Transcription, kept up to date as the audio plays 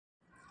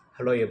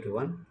Hello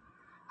everyone.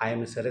 I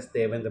am Mr. S.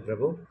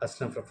 Devendraprabu,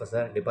 Assistant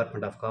Professor,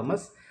 Department of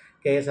Commerce,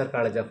 KSR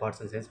College of Arts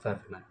and Science,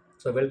 Perfume.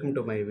 So welcome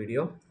to my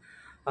video.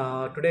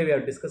 Today we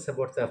have discussed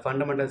about the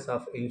fundamentals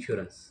of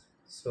insurance.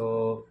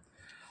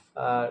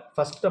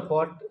 First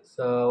part,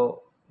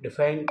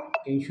 define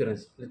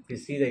insurance. Let me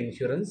see the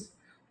insurance,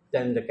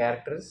 then the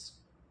characters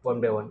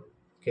one by one.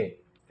 Okay,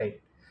 right.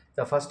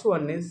 The first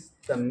one is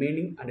the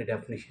meaning and the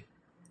definition.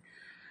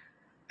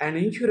 An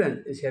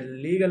insurance is a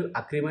legal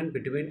agreement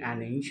between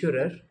an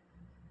insurer,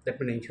 that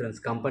means insurance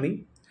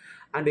company,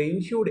 and an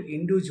insured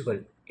individual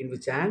in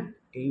which an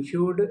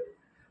insured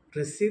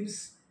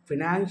receives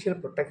financial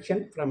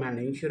protection from an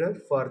insurer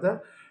for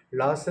the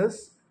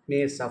losses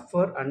may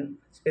suffer under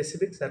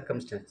specific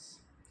circumstances.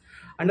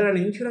 Under an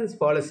insurance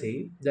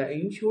policy, the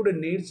insured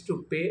needs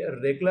to pay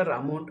a regular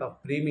amount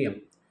of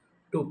premium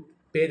to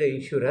pay the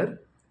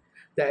insurer.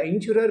 The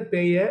insurer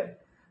pay a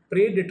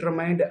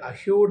predetermined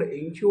assured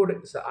insured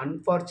if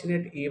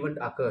unfortunate event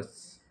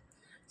occurs,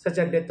 such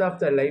as death of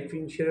the life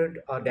insured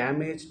or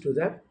damage to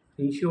the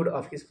insured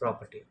of his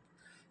property.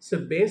 So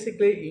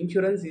basically,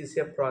 insurance is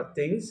a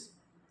things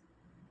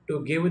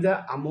to give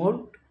the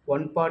amount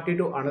one party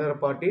to another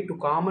party to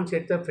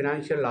compensate the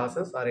financial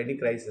losses or any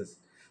crisis.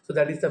 So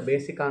that is the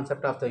basic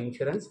concept of the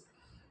insurance.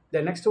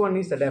 The next one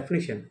is the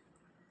definition.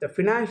 The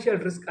financial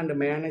risk and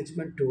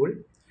management tool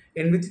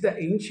in which the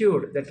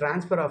insured the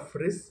transfer of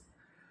risk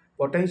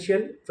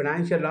potential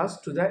financial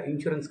loss to the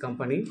insurance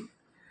company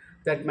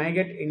that may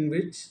get in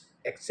which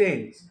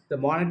exchange the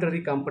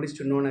monetary companies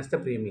to known as the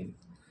premium.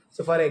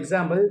 So for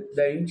example,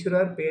 the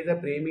insurer pay the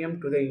premium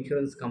to the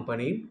insurance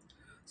company.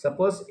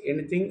 Suppose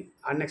anything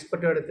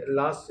unexpected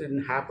loss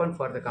will happen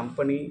for the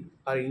company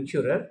or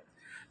insurer,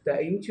 the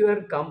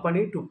insurer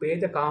company to pay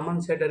the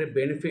compensatory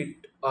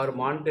benefit or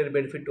monetary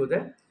benefit to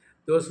the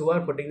those who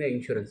are putting the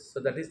insurance. So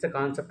that is the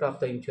concept of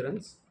the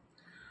insurance.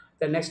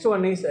 The next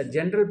one is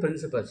general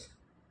principles.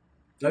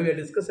 Now we will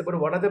discuss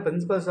about what are the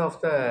principles of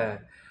the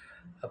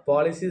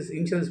policies,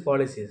 insurance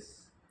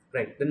policies.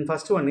 Right. Then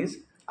first one is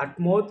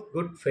utmost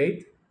good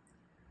faith.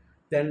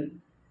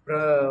 Then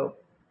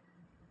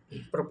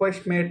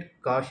proportionate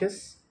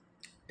cautious,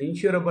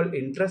 insurable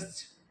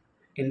interest,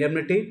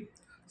 indemnity,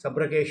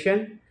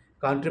 subrogation,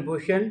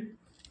 contribution,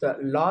 the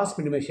loss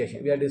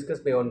minimization. We are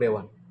discussed by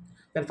one.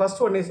 Then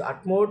first one is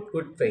utmost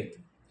good faith.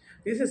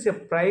 This is a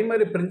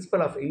primary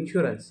principle of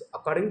insurance.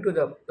 According to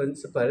the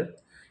principle,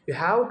 you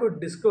have to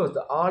disclose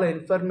all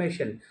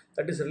information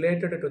that is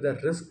related to the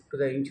risk to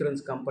the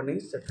insurance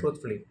companies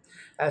truthfully.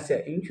 As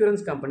an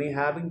insurance company,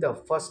 having the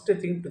first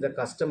thing to the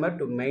customer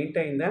to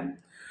maintain the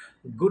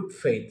good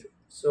faith.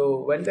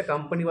 So when the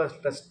company was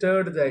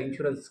trusted the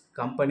insurance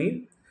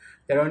company,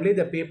 then only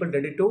the people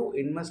ready to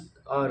invest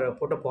or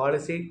put a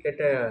policy, get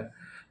a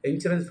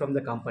insurance from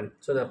the company.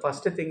 So the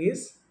first thing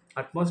is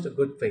utmost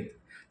good faith.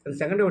 And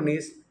second one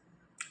is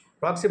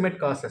proximate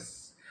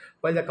causes.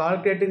 While the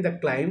calculating the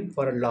claim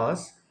for a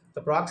loss,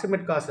 the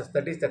proximate causes,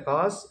 that is the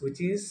cause which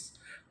is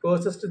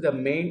closest to the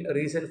main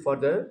reason for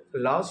the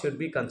loss should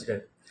be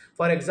considered.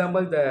 For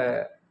example,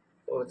 the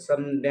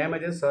some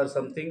damages or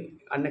something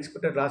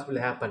unexpected loss will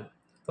happen.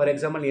 For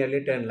example,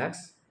 nearly 10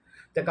 lakhs.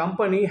 The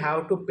company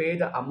have to pay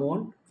the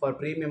amount for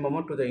premium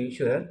amount to the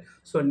insurer.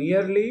 So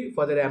nearly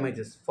for the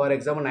damages. For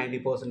example,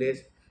 90%,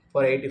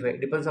 for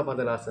 85, depends upon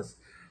the losses.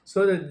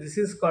 So this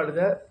is called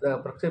the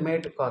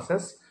proximate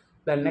causes.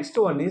 The next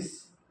one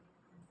is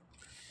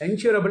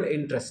insurable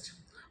interest.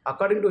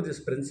 According to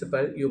this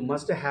principle, you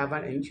must have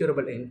an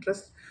insurable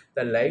interest,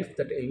 the life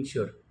that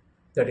insure.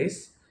 That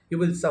is, you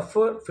will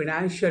suffer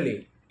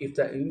financially if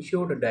the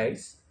insured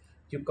dies.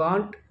 You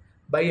can't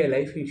buy a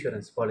life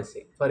insurance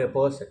policy for a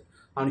person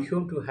on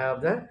whom to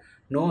have the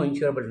no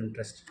insurable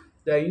interest.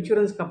 The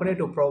insurance company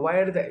to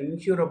provide the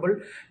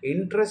insurable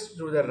interest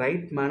to the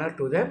right manner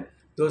to them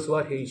those who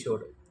are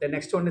insured. The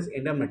next one is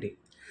indemnity.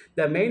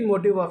 The main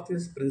motive of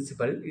this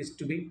principle is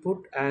to be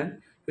put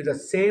and to the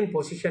same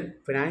position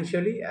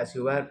financially as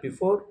you were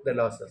before the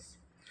losses.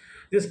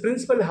 This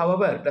principle,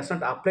 however, does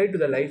not apply to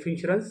the life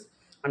insurance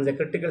and the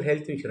critical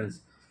health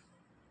insurance.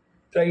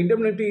 The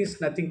indemnity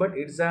is nothing but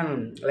it's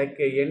like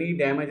any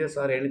damages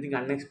or anything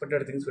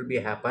unexpected things will be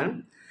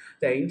happen.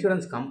 The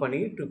insurance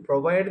company to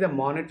provide the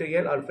monetary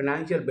or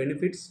financial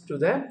benefits to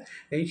the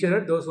insurer,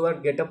 those who are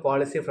get a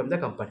policy from the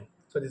company.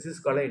 So this is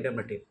called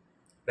indemnity,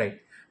 right?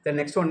 The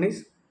next one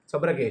is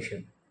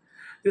subrogation.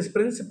 This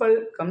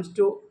principle comes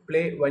to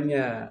play when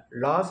a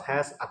loss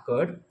has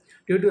occurred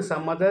due to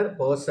some other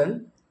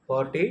person,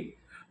 party,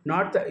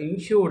 not the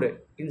insured.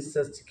 In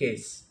such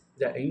case,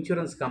 the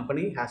insurance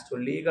company has to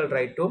legal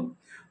right to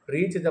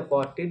reach the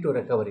party to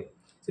recovery.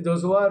 See,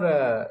 those who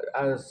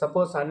are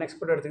suppose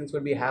unexpected things will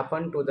be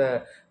happen to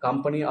the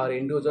company or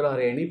individual or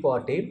any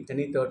party,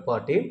 any third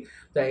party,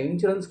 the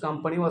insurance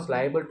company was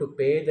liable to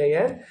pay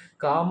their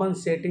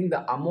compensating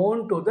the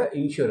amount to the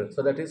insurer.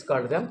 So that is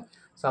called the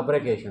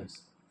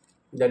subrogations.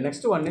 The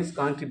next one is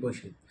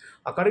contribution.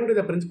 According to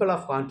the principle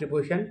of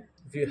contribution,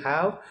 if you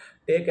have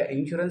take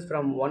insurance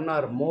from one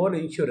or more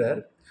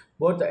insurer,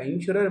 both the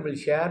insurer will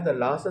share the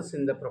losses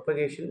in the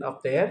propagation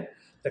of their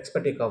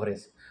respective coverage.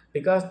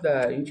 because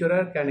the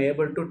insurer can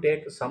able to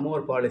take some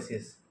more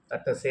policies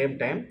at the same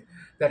time.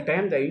 The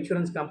time the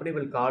insurance company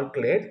will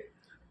calculate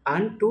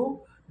and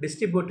to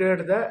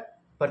distributed the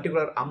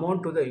particular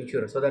amount to the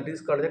insurer. So that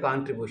is called the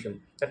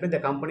contribution. That means the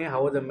company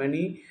how the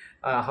money,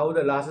 how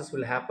the losses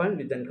will happen,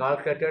 we then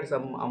calculated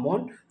some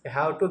amount they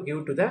have to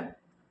give to the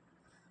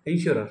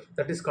insurer.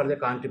 That is called the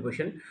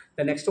contribution.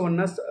 The next one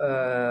is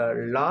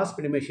loss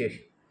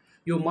minimization.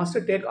 You must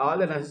take all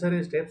the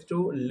necessary steps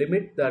to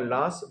limit the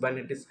loss when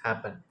it is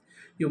happen.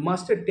 You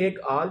must take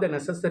all the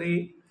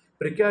necessary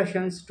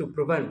precautions to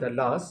prevent the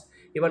loss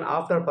even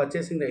after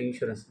purchasing the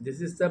insurance.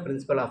 This is the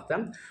principle of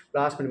the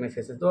loss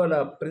minimization. So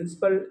the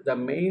principle, the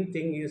main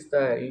thing is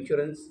the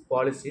insurance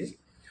policies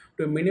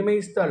to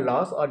minimize the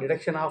loss or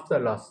deduction of the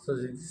loss. So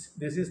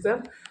this is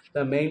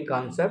the main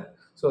concept.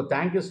 So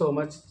thank you so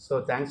much.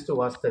 So thanks to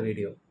watch the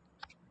video.